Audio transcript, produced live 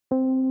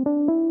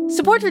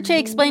Support for Che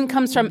Explained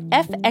comes from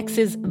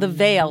FX's The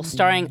Veil,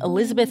 starring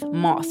Elizabeth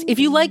Moss. If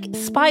you like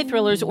spy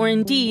thrillers or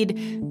indeed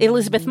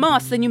Elizabeth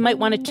Moss, then you might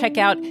want to check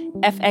out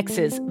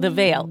FX's The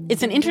Veil.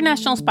 It's an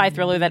international spy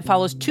thriller that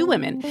follows two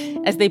women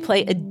as they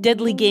play a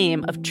deadly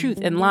game of truth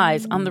and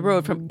lies on the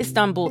road from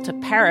Istanbul to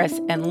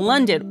Paris and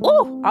London.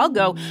 Oh, I'll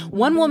go.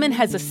 One woman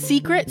has a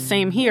secret,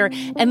 same here,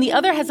 and the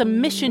other has a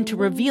mission to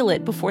reveal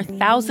it before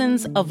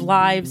thousands of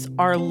lives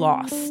are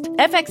lost.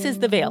 FX's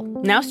The Veil,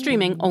 now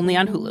streaming only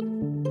on Hulu.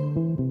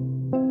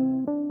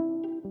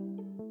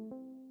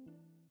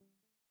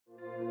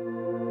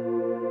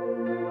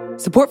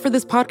 Support for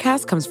this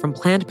podcast comes from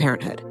Planned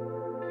Parenthood.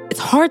 It's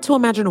hard to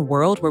imagine a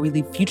world where we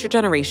leave future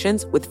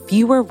generations with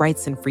fewer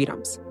rights and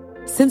freedoms.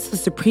 Since the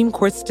Supreme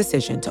Court's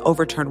decision to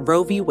overturn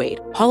Roe v. Wade,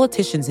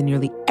 politicians in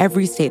nearly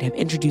every state have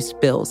introduced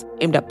bills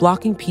aimed at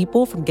blocking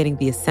people from getting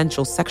the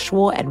essential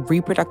sexual and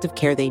reproductive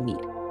care they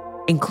need,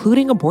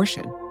 including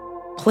abortion.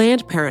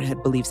 Planned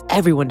Parenthood believes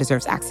everyone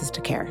deserves access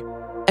to care.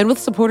 And with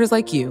supporters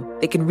like you,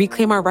 they can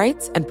reclaim our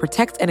rights and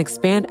protect and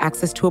expand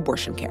access to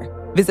abortion care.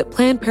 Visit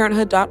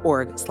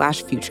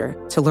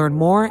PlannedParenthood.org/future to learn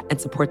more and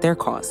support their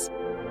cause.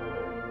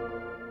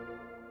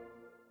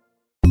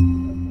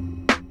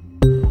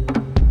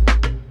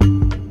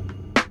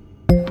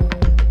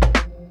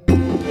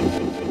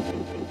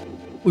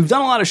 We've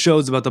done a lot of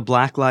shows about the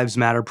Black Lives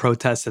Matter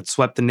protests that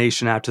swept the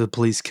nation after the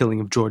police killing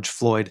of George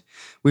Floyd.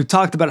 We've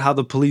talked about how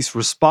the police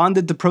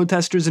responded to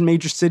protesters in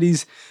major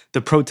cities,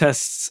 the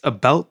protests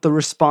about the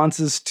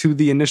responses to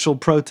the initial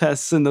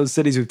protests in those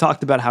cities. We've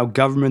talked about how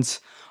governments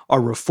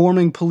are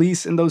reforming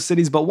police in those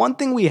cities. But one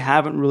thing we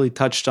haven't really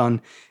touched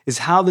on is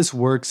how this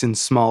works in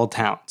small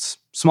towns.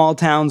 Small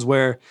towns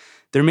where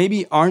there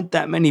maybe aren't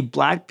that many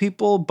Black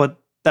people, but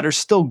that are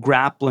still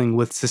grappling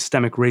with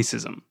systemic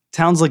racism.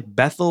 Towns like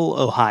Bethel,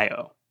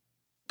 Ohio.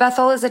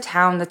 Bethel is a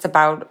town that's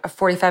about a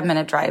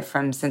 45-minute drive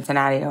from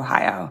Cincinnati,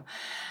 Ohio.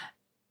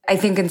 I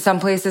think in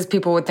some places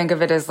people would think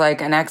of it as like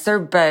an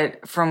exurb,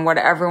 but from what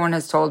everyone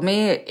has told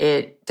me,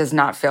 it does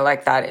not feel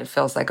like that. It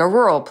feels like a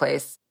rural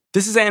place.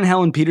 This is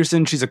Helen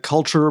Petersen. She's a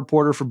culture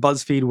reporter for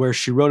BuzzFeed, where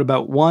she wrote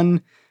about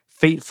one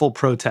fateful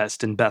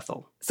protest in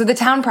Bethel. So the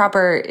town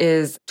proper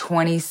is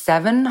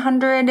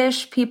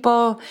 2,700-ish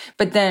people,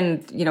 but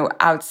then,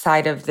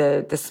 outside of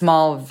the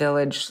small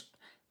village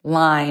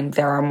line,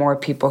 there are more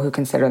people who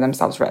consider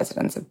themselves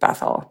residents of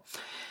Bethel.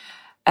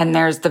 And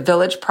there's the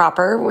village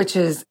proper, which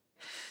is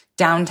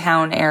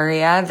downtown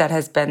area that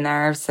has been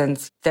there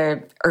since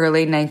the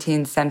early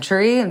 19th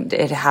century.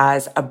 It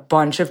has a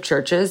bunch of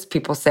churches.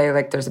 People say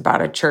there's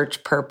about a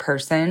church per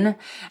person,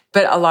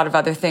 but a lot of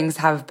other things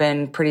have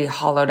been pretty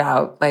hollowed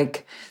out.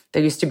 Like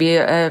there used to be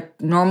a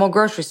normal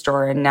grocery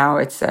store and now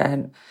it's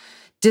a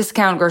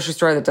discount grocery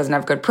store that doesn't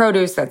have good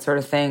produce, that sort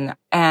of thing.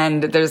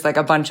 And there's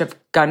a bunch of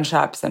gun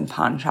shops and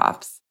pawn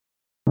shops.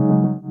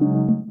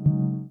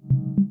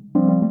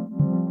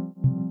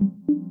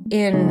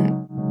 In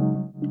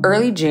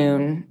early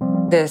June,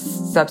 this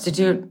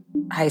substitute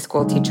high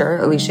school teacher,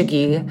 Alicia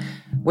Gee,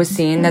 was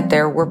seeing that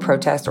there were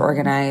protests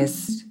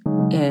organized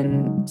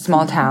in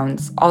small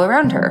towns all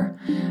around her.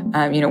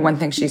 One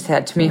thing she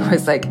said to me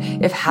was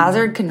if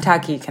Hazard,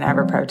 Kentucky can have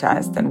a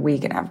protest, then we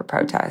can have a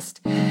protest.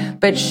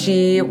 But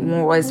she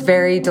was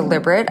very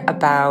deliberate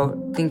about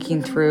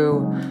thinking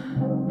through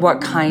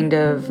what kind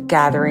of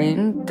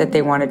gathering that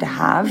they wanted to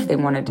have. They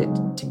wanted it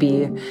to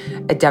be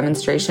a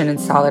demonstration in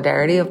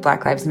solidarity of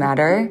Black Lives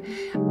Matter.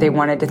 They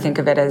wanted to think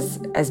of it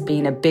as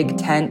being a big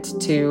tent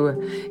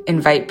to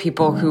invite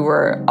people who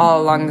were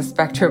all along the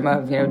spectrum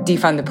of,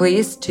 defund the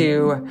police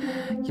to,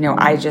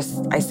 I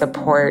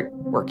support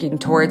working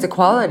towards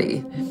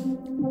equality.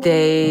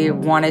 They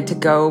wanted to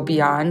go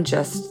beyond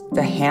just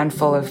the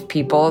handful of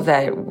people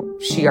that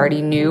she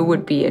already knew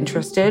would be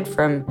interested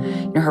from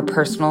her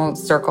personal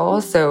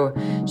circle. So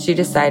she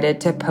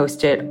decided to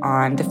post it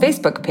on the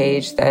Facebook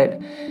page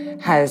that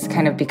has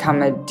kind of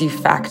become a de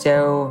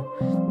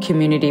facto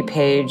community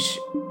page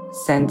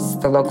since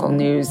the local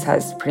news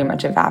has pretty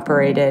much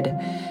evaporated.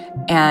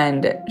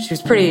 And she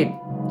was pretty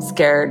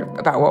scared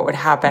about what would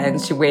happen.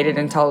 She waited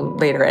until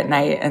later at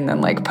night and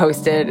then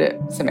posted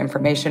some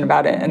information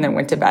about it and then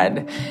went to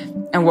bed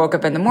and woke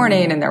up in the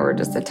morning and there were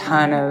just a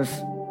ton of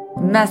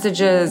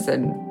messages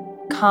and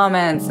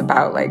comments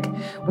about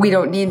we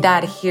don't need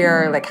that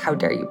here, how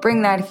dare you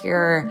bring that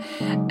here.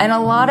 And a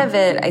lot of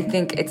it, I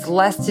think it's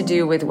less to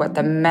do with what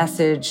the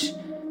message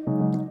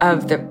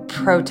of the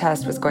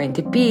protest was going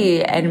to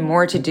be and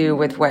more to do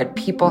with what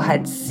people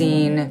had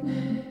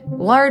seen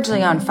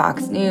largely on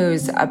Fox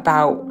News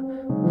about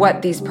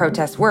what these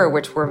protests were,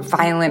 which were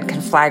violent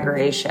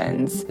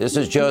conflagrations. This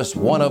is just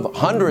one of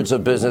hundreds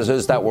of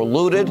businesses that were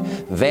looted,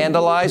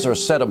 vandalized, or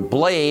set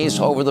ablaze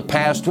over the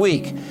past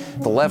week.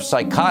 The left's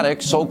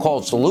psychotic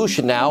so-called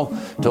solution now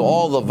to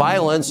all the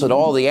violence and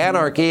all the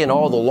anarchy and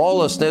all the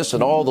lawlessness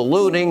and all the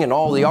looting and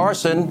all the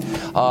arson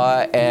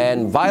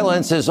and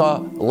violence is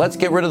let's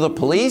get rid of the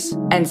police.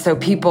 And so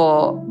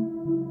people,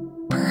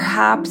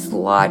 perhaps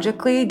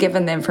logically,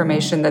 given the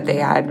information that they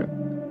had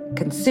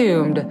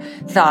consumed,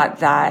 thought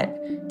that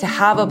to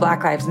have a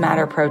Black Lives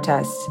Matter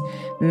protest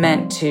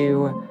meant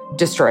to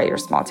destroy your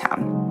small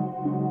town.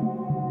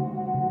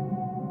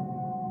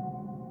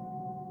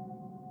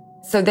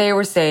 So they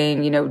were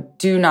saying,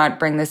 do not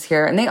bring this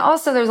here. And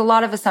there's a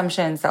lot of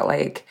assumptions that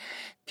like,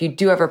 if you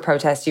do have a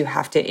protest, you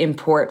have to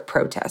import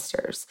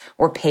protesters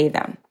or pay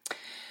them.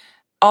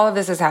 All of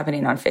this is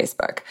happening on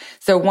Facebook.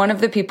 So one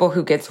of the people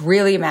who gets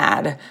really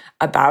mad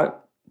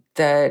about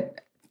the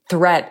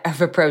threat of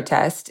a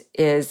protest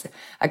is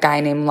a guy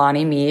named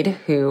Lonnie Mead,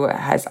 who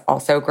has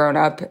also grown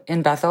up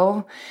in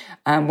Bethel,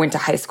 went to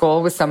high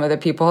school with some of the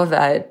people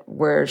that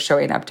were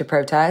showing up to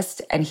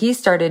protest. And he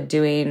started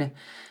doing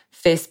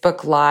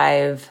Facebook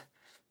Live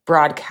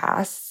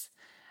broadcasts,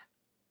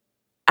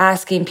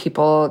 asking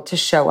people to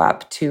show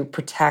up to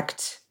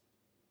protect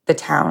the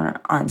town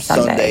on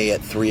Sunday. Sunday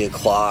at 3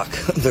 o'clock,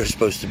 they're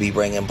supposed to be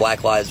bringing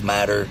Black Lives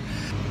Matter.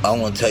 I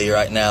want to tell you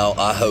right now,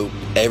 I hope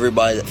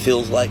everybody that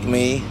feels like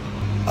me,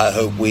 I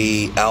hope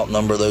we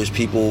outnumber those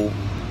people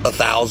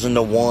 1,000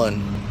 to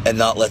 1 and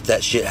not let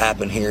that shit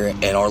happen here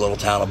in our little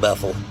town of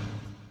Bethel.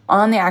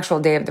 On the actual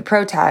day of the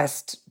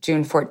protest,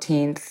 June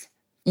 14th,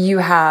 you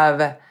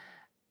have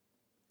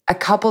a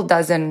couple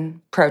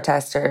dozen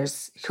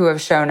protesters who have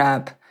shown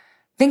up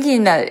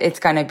thinking that it's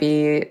going to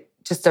be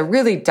just a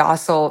really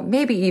docile,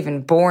 maybe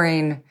even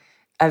boring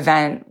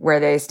event where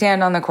they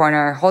stand on the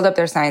corner, hold up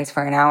their signs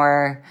for an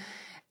hour,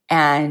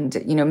 and,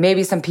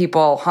 maybe some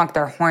people honk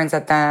their horns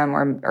at them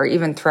or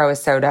even throw a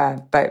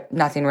soda, but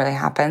nothing really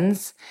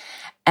happens.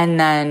 And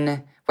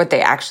then what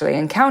they actually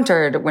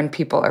encountered when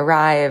people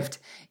arrived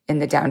in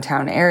the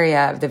downtown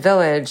area of the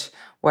village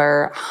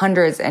were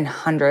hundreds and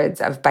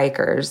hundreds of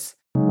bikers.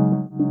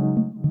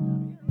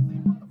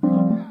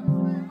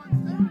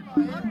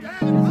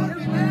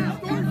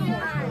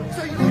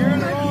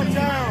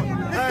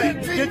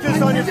 Get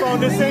this on your phone.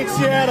 This ain't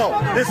Seattle.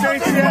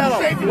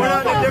 We're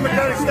not in a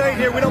democratic state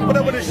here. We don't put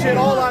up with this shit.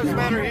 All lives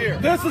matter here.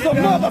 This is a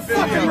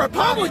motherfucking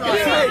Republican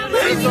state.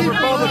 This is a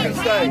Republican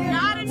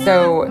state.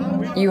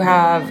 So you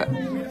have,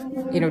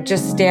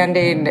 just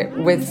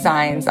standing with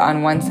signs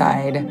on one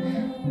side,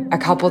 a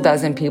couple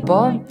dozen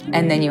people,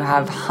 and then you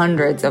have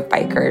hundreds of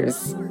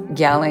bikers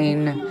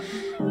yelling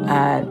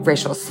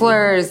racial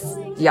slurs,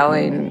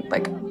 yelling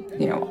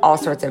all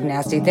sorts of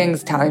nasty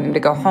things, telling them to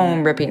go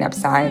home, ripping up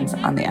signs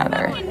on the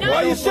other. Why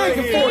are you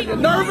shaking for? You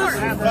nervous?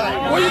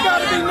 Well, you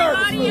gotta be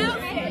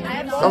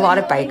nervous. A lot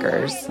of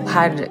bikers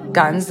had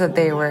guns that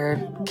they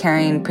were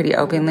carrying pretty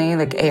openly,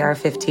 like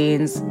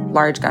AR-15s,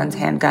 large guns,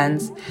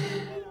 handguns.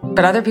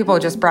 But other people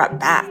just brought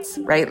bats,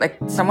 right? Like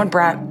someone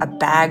brought a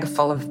bag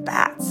full of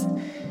bats.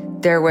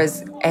 There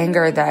was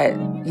anger that,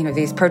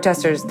 these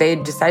protesters, they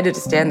decided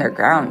to stand their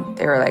ground.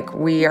 They were like,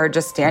 we are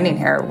just standing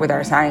here with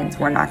our signs.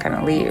 We're not going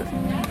to leave.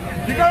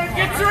 You're going to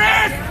get your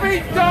ass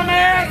beat,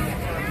 dumbass!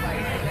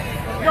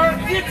 You're going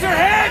to get your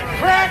head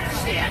cracked!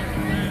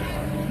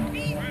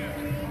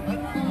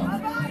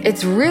 Shit!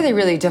 It's really,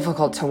 really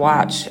difficult to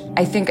watch.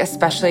 I think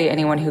especially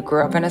anyone who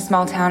grew up in a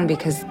small town,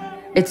 because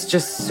it's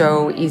just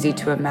so easy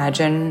to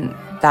imagine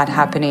that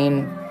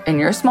happening in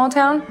your small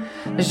town.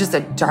 There's just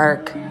a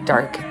dark,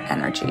 dark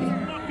energy.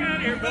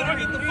 Get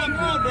the fuck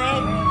on, bro!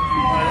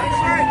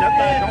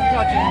 Don't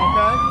touch him,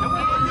 okay?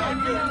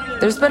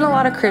 There's been a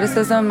lot of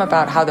criticism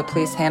about how the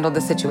police handled the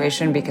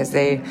situation because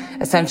they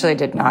essentially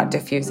did not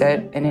diffuse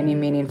it in any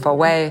meaningful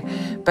way.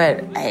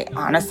 But I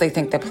honestly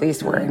think the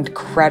police were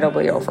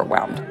incredibly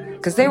overwhelmed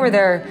because they were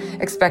there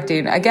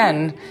expecting,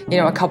 again,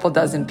 a couple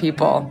dozen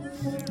people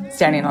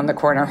standing on the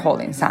corner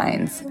holding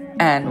signs.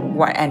 And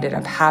what ended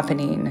up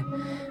happening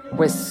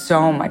was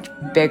so much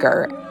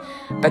bigger.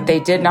 But they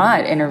did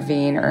not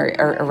intervene or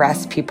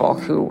arrest people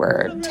who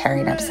were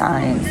tearing up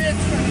signs.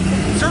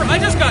 Sir, I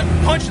just got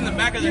punched in the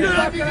back of the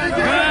head.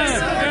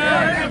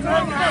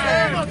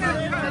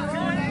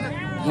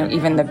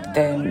 Even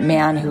the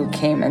man who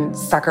came and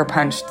sucker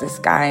punched this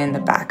guy in the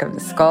back of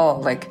the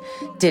skull,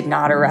 did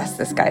not arrest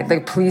this guy.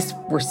 The police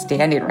were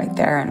standing right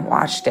there and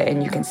watched it,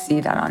 and you can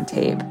see that on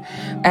tape.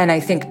 And I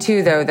think,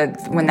 too, though,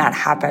 that when that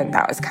happened,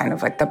 that was kind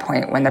of the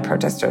point when the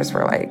protesters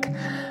were like,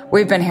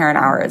 we've been here an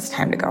hour, it's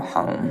time to go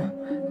home.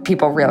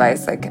 People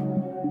realized, it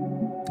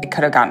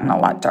could have gotten a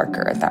lot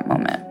darker at that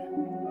moment.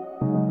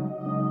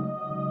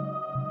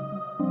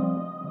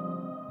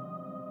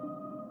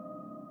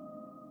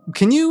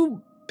 Can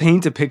you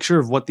paint a picture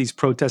of what these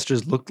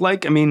protesters looked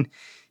like? I mean,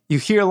 you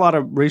hear a lot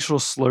of racial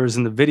slurs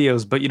in the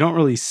videos, but you don't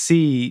really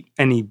see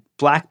any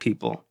black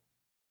people.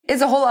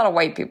 It's a whole lot of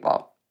white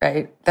people,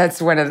 right?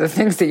 That's one of the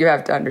things that you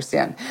have to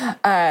understand.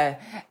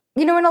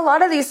 In a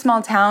lot of these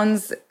small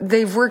towns,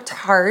 they've worked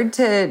hard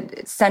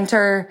to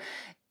center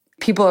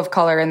people of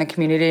color in the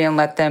community and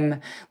let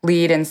them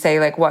lead and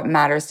say what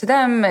matters to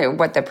them,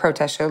 what the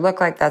protest should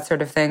look like, that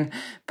sort of thing.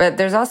 But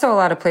there's also a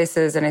lot of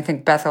places, and I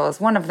think Bethel is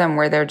one of them,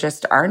 where there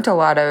just aren't a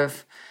lot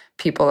of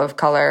people of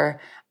color.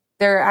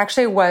 There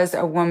actually was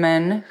a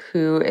woman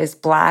who is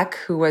black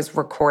who was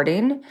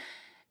recording,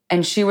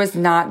 and she was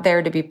not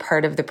there to be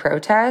part of the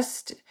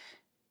protest,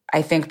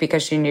 I think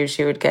because she knew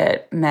she would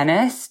get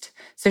menaced.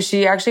 So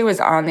she actually was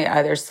on the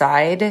other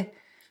side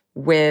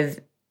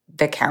with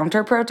the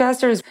counter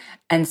protesters.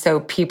 And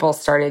so people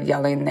started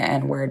yelling the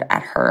N-word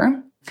at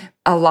her.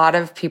 A lot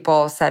of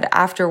people said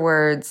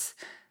afterwards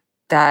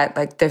that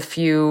like the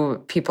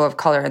few people of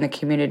color in the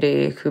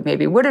community who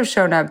maybe would have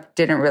shown up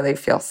didn't really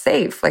feel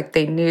safe. Like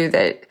they knew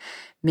that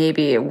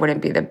maybe it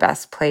wouldn't be the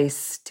best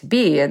place to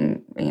be.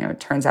 And, it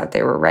turns out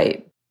they were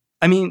right.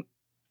 I mean,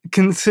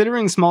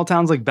 considering small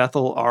towns like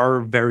Bethel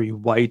are very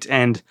white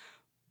and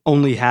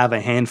only have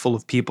a handful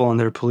of people on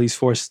their police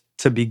force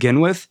to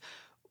begin with,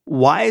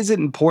 why is it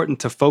important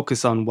to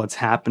focus on what's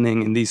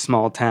happening in these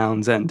small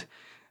towns and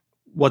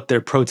what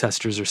their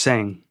protesters are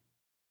saying?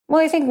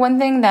 Well, I think one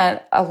thing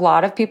that a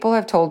lot of people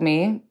have told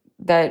me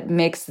that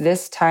makes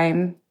this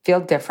time feel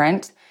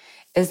different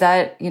is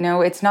that,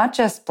 it's not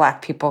just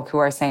Black people who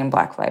are saying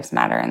Black Lives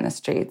Matter in the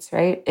streets,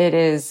 right? It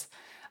is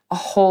a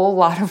whole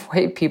lot of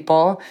white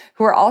people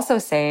who are also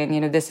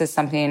saying, this is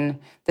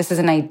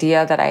an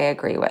idea that I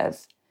agree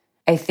with.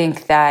 I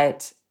think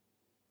that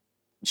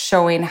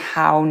showing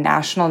how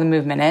national the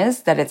movement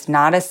is, that it's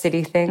not a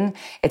city thing,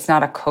 it's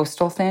not a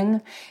coastal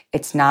thing,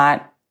 it's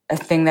not a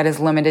thing that is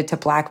limited to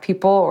Black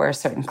people or a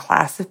certain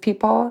class of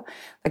people,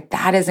 like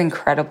that is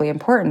incredibly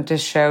important to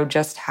show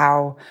just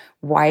how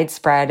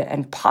widespread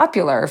and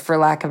popular, for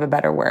lack of a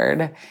better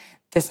word,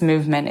 this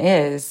movement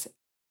is.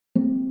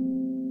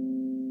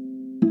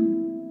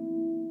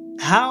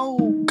 How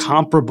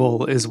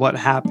comparable is what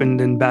happened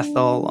in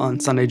Bethel on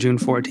Sunday, June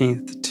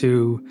 14th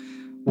to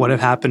what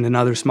have happened in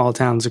other small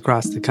towns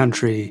across the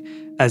country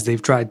as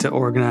they've tried to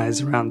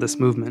organize around this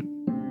movement?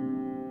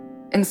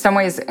 In some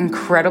ways,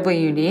 incredibly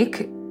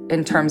unique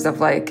in terms of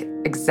like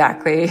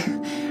exactly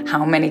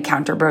how many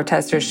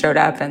counter-protesters showed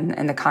up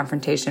and the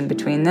confrontation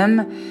between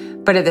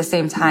them. But at the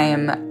same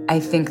time, I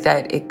think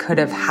that it could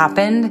have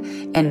happened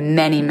in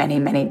many, many,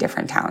 many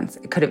different towns.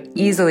 It could have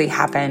easily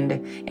happened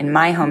in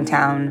my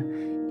hometown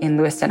in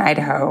Lewiston,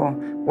 Idaho,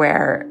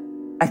 where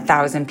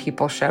 1,000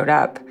 people showed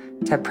up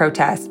to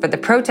protest. But the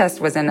protest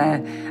was in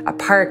a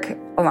park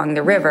along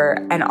the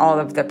river, and all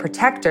of the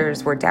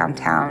protectors were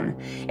downtown.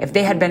 If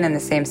they had been in the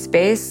same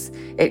space,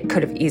 it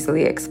could have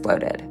easily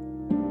exploded.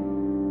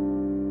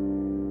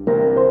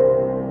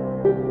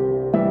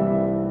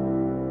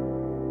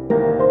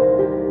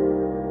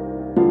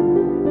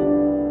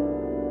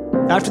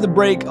 After the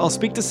break, I'll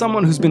speak to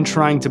someone who's been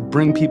trying to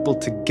bring people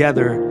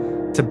together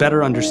to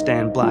better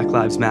understand Black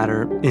Lives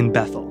Matter in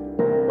Bethel.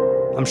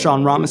 I'm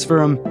Sean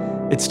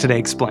Rameswaram. It's Today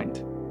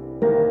Explained.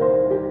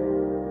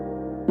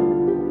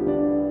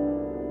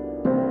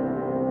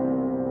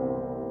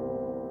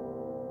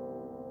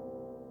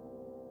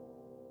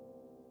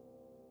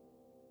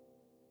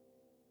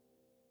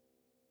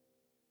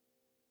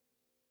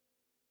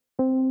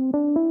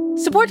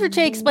 Support for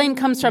Today Explained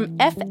comes from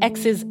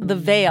FX's The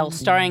Veil,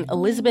 starring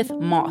Elizabeth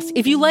Moss.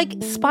 If you like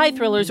spy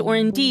thrillers or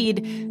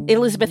indeed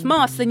Elizabeth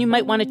Moss, then you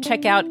might want to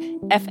check out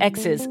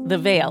FX's The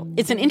Veil.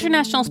 It's an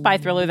international spy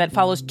thriller that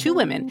follows two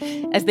women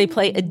as they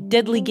play a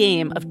deadly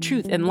game of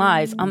truth and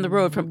lies on the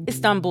road from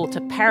Istanbul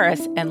to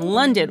Paris and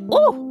London.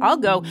 Oh, I'll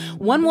go.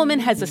 One woman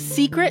has a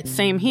secret,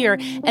 same here,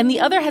 and the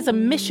other has a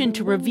mission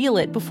to reveal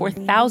it before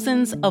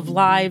thousands of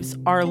lives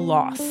are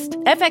lost.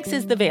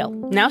 FX's The Veil,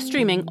 now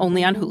streaming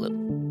only on Hulu.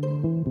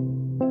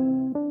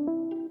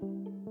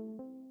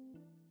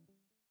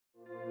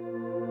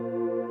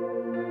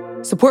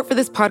 Support for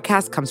this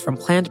podcast comes from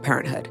Planned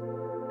Parenthood.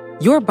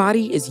 Your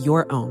body is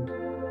your own.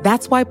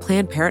 That's why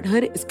Planned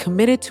Parenthood is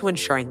committed to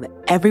ensuring that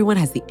everyone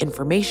has the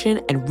information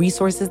and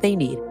resources they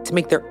need to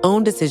make their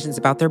own decisions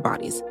about their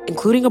bodies,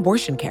 including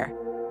abortion care.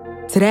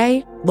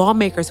 Today,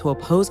 lawmakers who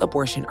oppose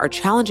abortion are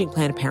challenging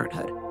Planned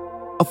Parenthood.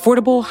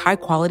 Affordable,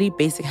 high-quality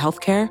basic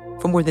health care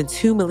for more than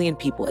 2 million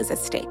people is at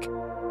stake.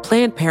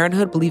 Planned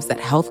Parenthood believes that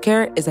health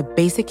care is a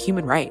basic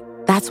human right.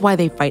 That's why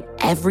they fight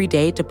every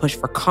day to push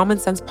for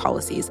common-sense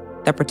policies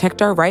that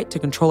protect our right to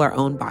control our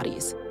own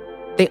bodies.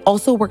 They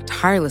also work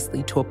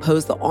tirelessly to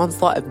oppose the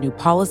onslaught of new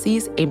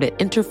policies aimed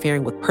at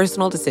interfering with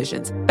personal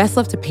decisions best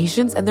left to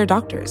patients and their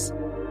doctors.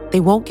 They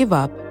won't give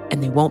up,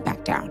 and they won't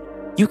back down.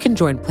 You can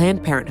join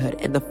Planned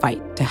Parenthood in the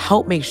fight to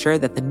help make sure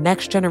that the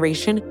next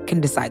generation can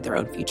decide their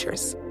own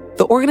futures.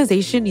 The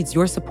organization needs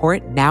your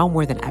support now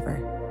more than ever.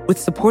 With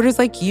supporters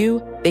like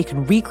you, they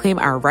can reclaim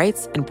our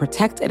rights and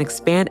protect and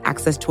expand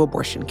access to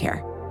abortion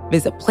care.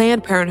 Visit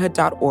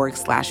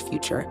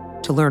PlannedParenthood.org/future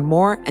to learn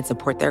more and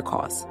support their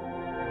cause.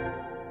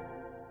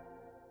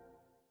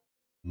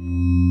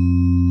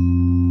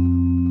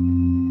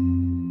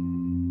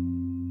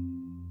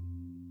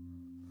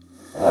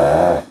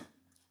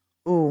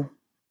 Ooh,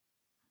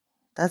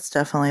 that's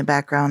definitely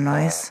background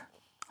noise.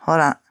 Hold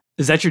on.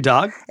 Is that your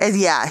dog?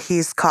 Yeah,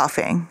 he's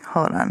coughing.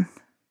 Hold on.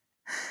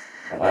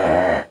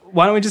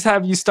 Why don't we just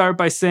have you start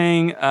by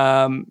saying,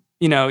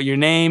 your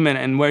name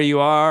and where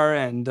you are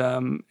and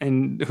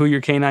who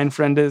your canine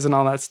friend is and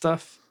all that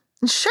stuff?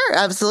 Sure,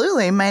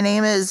 absolutely. My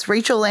name is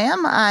Rachel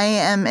Lamb. I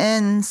am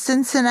in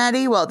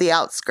Cincinnati, the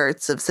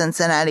outskirts of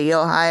Cincinnati,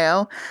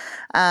 Ohio.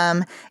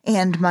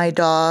 And my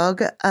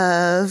dog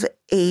of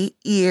 8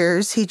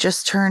 years, he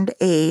just turned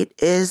 8,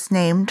 is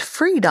named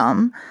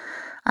Freedom.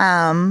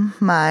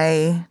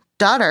 My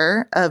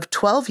daughter of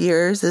 12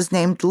 years is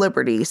named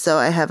Liberty, so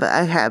I have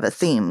a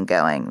theme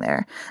going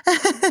there.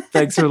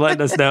 Thanks for letting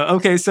us know.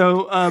 Okay,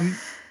 so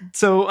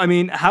I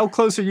mean, how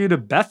close are you to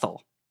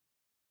Bethel?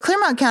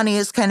 Clermont County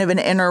is kind of an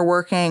inner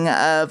working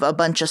of a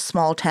bunch of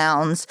small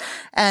towns,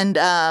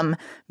 and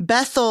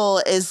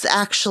Bethel is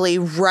actually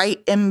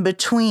right in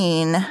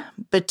between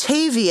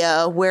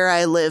Batavia, where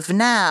I live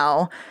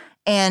now,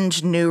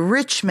 and New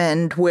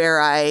Richmond,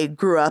 where I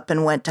grew up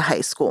and went to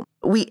high school.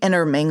 We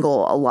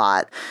intermingle a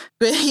lot,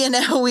 but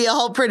we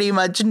all pretty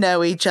much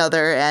know each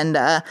other and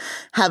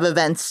have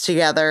events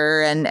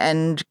together,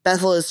 and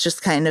Bethel is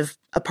just kind of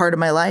a part of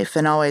my life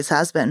and always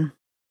has been.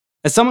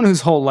 As someone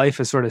whose whole life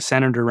is sort of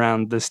centered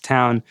around this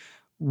town,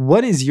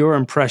 what is your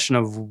impression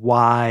of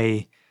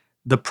why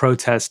the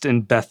protest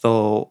in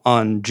Bethel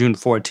on June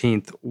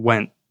 14th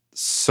went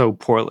so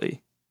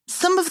poorly?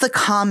 Some of the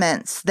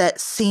comments that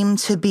seem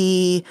to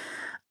be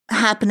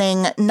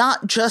happening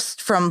not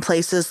just from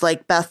places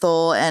like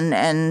Bethel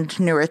and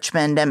New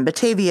Richmond and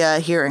Batavia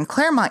here in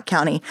Clermont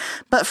County,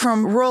 but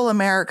from rural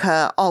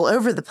America all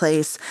over the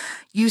place,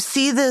 you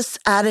see this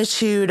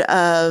attitude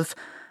of,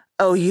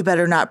 oh, you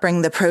better not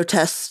bring the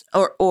protests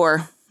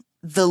or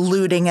the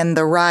looting and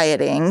the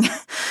rioting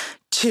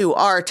to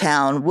our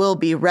town. We'll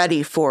be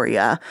ready for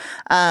you.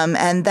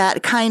 And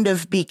that kind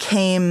of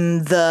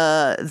became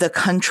the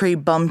country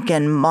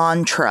bumpkin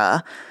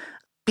mantra,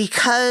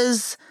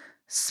 because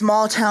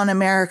small town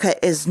America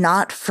is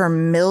not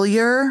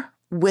familiar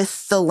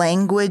with the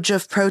language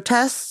of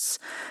protests.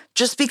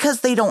 Just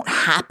because they don't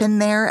happen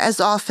there as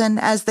often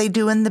as they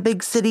do in the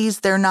big cities,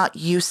 they're not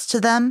used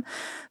to them.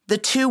 The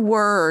two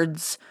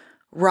words,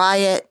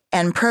 riot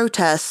and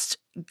protest,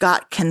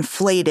 got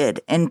conflated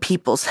in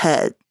people's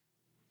heads.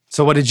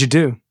 So what did you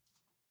do?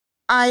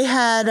 I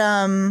had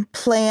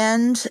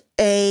planned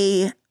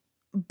a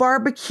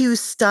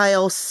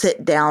barbecue-style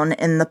sit-down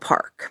in the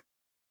park.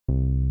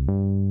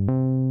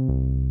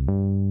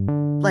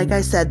 Like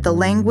I said, the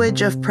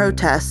language of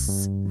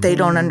protests, they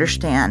don't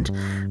understand.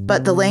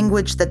 But the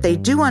language that they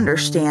do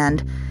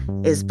understand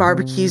is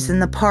barbecues in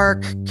the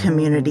park,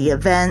 community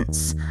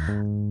events.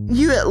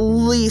 You at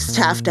least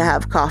have to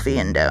have coffee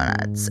and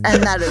donuts.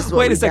 And that is what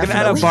Wait a second,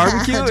 at a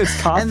barbecue,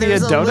 it's coffee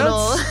and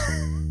donuts?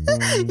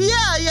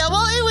 Yeah.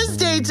 Well, it was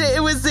daytime.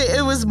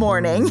 It was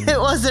morning. It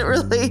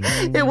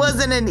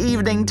wasn't an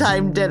evening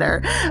time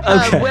dinner.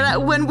 Okay.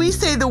 When we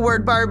say the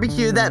word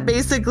barbecue, that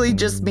basically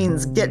just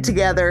means get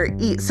together,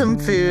 eat some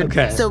food.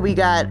 Okay. So we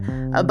got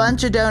a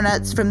bunch of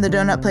donuts from the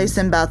donut place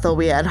in Bethel.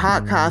 We had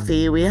hot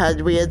coffee. We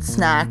had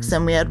snacks,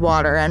 and we had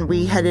water, and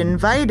we had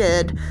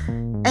invited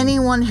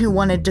anyone who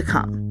wanted to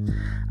come.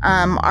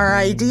 Our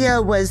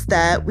idea was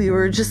that we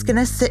were just going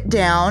to sit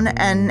down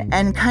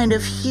and kind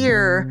of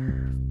hear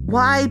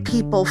why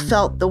people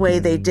felt the way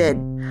they did.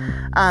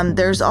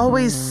 There's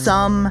always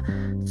some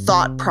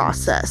thought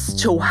process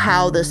to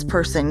how this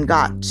person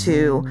got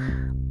to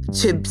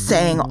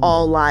saying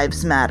all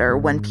lives matter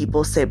when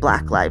people say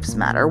Black Lives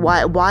Matter.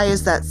 Why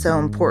is that so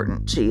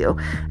important to you?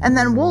 And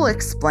then we'll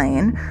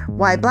explain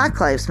why Black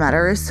Lives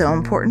Matter is so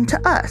important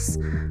to us.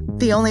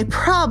 The only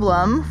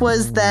problem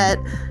was that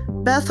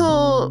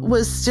Bethel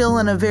was still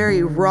in a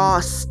very raw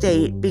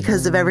state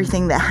because of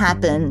everything that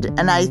happened,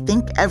 and I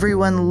think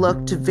everyone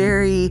looked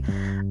very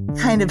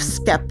kind of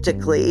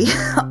skeptically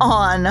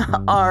on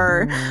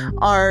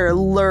our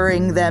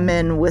luring them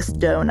in with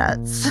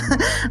donuts.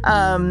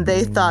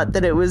 They thought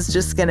that it was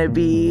just going to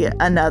be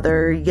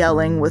another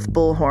yelling with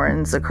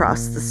bullhorns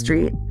across the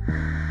street.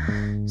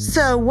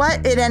 So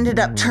what it ended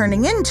up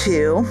turning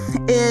into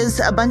is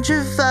a bunch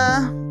of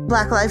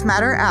Black Lives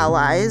Matter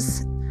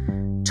allies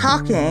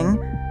talking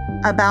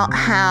about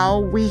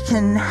how we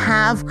can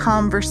have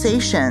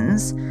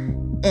conversations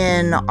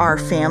in our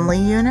family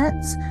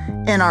units,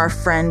 in our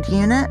friend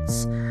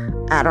units,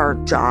 at our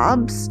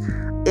jobs,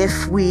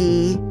 if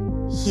we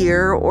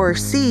hear or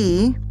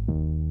see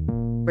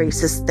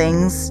racist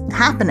things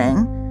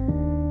happening,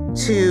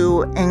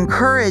 to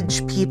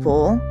encourage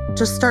people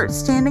to start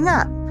standing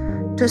up,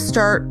 to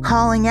start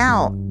calling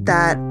out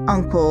that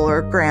uncle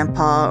or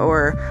grandpa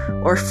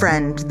or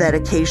friend that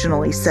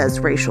occasionally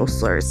says racial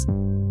slurs.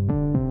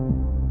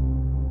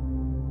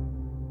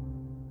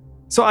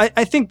 So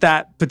I think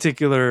that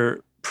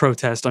particular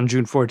protest on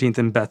June 14th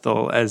in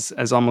Bethel,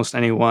 as almost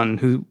anyone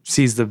who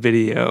sees the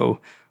video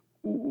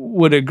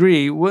would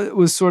agree,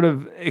 was sort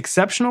of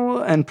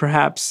exceptional and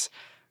perhaps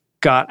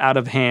got out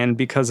of hand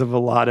because of a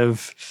lot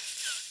of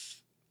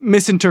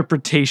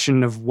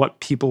misinterpretation of what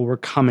people were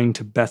coming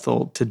to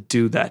Bethel to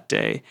do that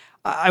day.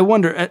 I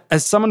wonder,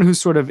 as someone who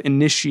sort of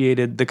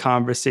initiated the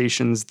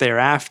conversations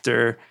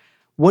thereafter,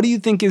 what do you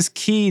think is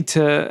key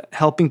to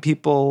helping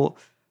people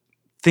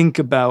think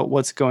about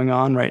what's going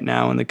on right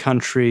now in the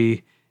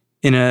country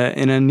in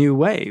a new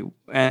way,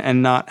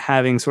 and not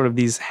having sort of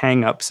these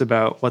hang-ups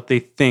about what they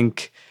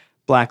think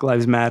Black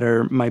Lives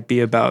Matter might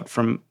be about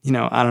from,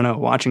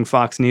 watching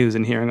Fox News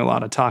and hearing a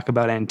lot of talk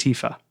about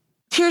Antifa?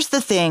 Here's the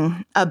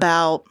thing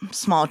about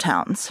small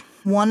towns.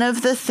 One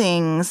of the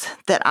things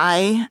that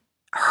I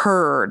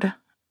heard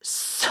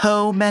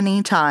so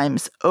many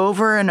times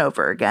over and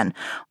over again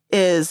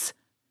is,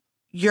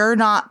 you're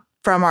not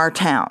from our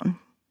town.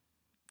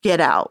 Get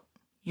out.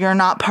 You're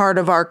not part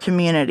of our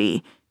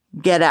community.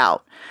 Get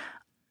out.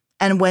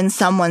 And when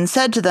someone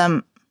said to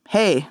them,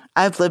 hey,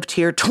 I've lived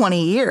here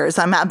 20 years.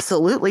 I'm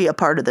absolutely a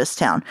part of this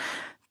town.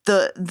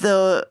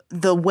 The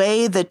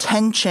way the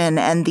tension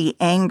and the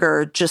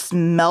anger just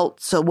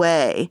melts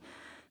away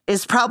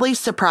is probably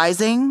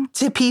surprising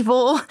to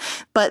people,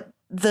 but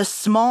the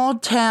small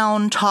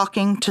town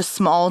talking to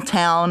small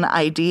town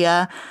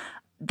idea,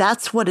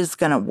 that's what is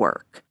going to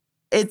work.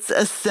 It's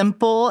a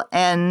simple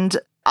and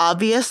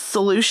obvious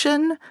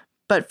solution,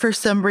 but for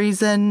some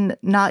reason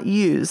not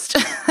used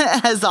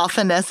as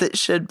often as it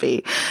should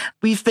be.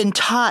 We've been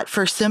taught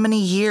for so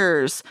many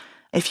years,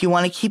 if you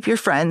want to keep your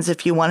friends,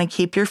 if you want to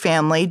keep your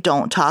family,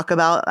 don't talk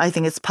about, I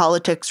think it's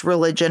politics,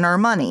 religion, or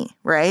money,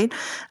 right?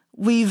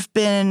 We've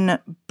been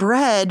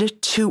bred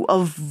to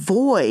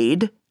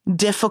avoid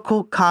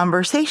difficult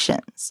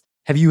conversations.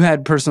 Have you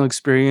had personal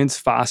experience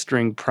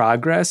fostering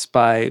progress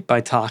by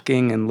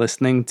talking and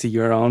listening to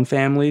your own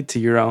family, to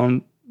your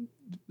own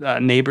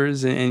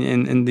neighbors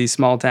in these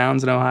small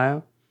towns in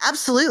Ohio?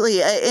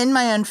 Absolutely. In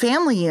my own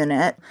family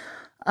unit,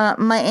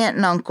 my aunt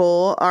and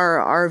uncle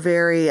are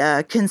very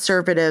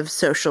conservative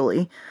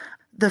socially.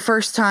 The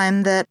first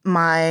time that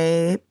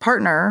my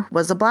partner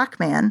was a Black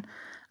man,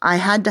 I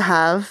had to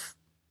have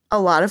a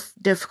lot of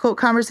difficult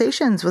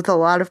conversations with a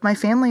lot of my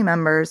family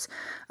members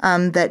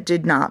that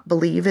did not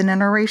believe in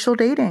interracial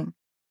dating.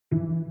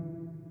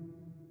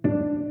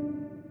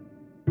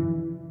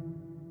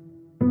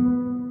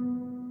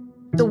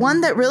 The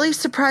one that really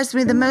surprised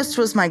me the most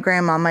was my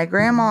grandma. My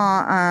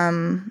grandma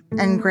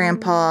and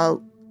grandpa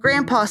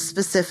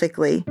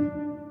specifically,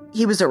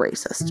 he was a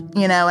racist,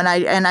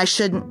 and I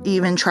shouldn't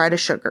even try to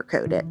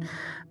sugarcoat it.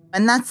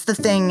 And that's the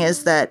thing,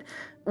 is that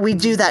we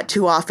do that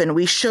too often.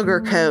 We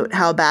sugarcoat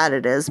how bad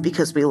it is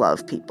because we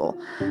love people.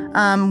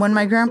 When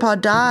my grandpa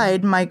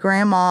died, my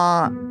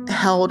grandma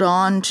held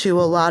on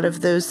to a lot of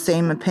those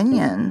same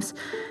opinions.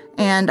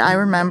 And I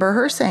remember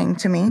her saying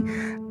to me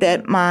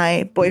that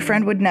my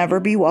boyfriend would never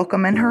be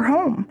welcome in her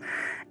home.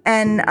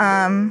 And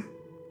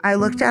I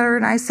looked at her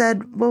and I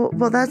said,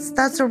 well,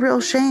 that's a real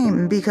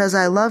shame because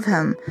I love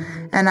him.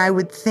 And I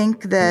would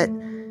think that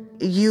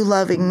you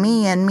loving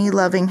me and me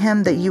loving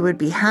him, that you would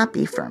be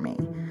happy for me.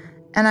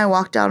 And I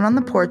walked out on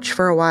the porch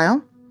for a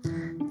while.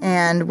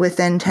 And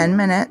within 10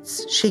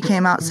 minutes, she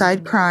came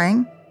outside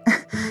crying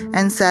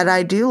and said,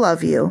 I do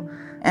love you.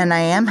 And I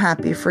am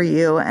happy for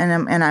you,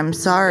 and I'm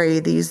sorry.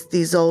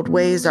 These old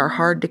ways are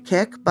hard to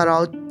kick, but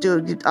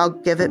I'll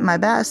give it my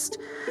best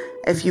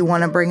if you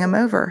want to bring him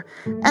over.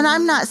 And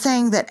I'm not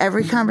saying that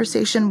every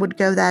conversation would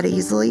go that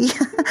easily,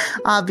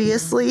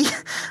 obviously,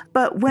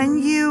 but when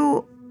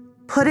you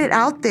put it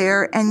out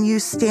there and you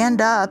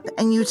stand up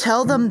and you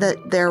tell them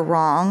that they're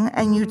wrong,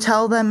 and you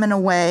tell them in a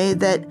way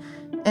that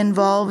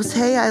involves,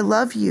 hey, I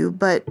love you,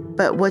 but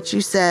what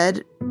you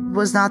said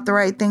was not the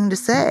right thing to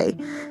say.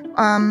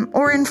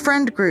 Or in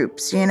friend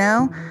groups,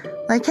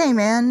 like, hey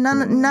man,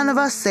 none of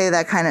us say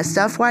that kind of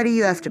stuff. Why do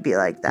you have to be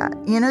like that?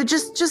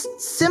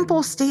 Just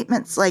simple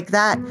statements like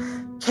that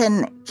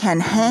can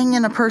hang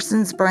in a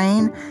person's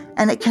brain,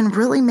 and it can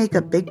really make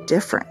a big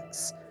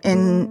difference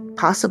in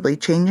possibly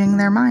changing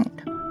their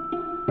mind.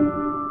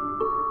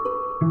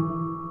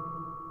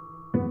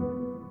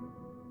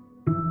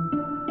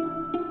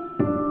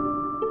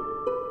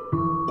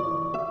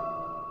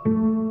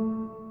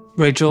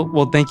 Rachel,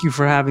 well, thank you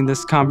for having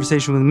this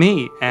conversation with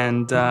me,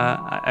 and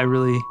I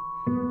really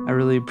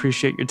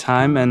appreciate your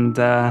time, and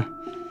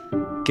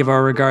give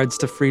our regards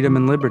to freedom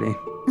and liberty.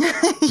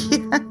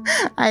 Yeah,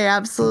 I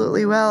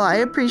absolutely will. I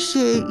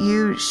appreciate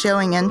you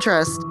showing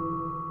interest.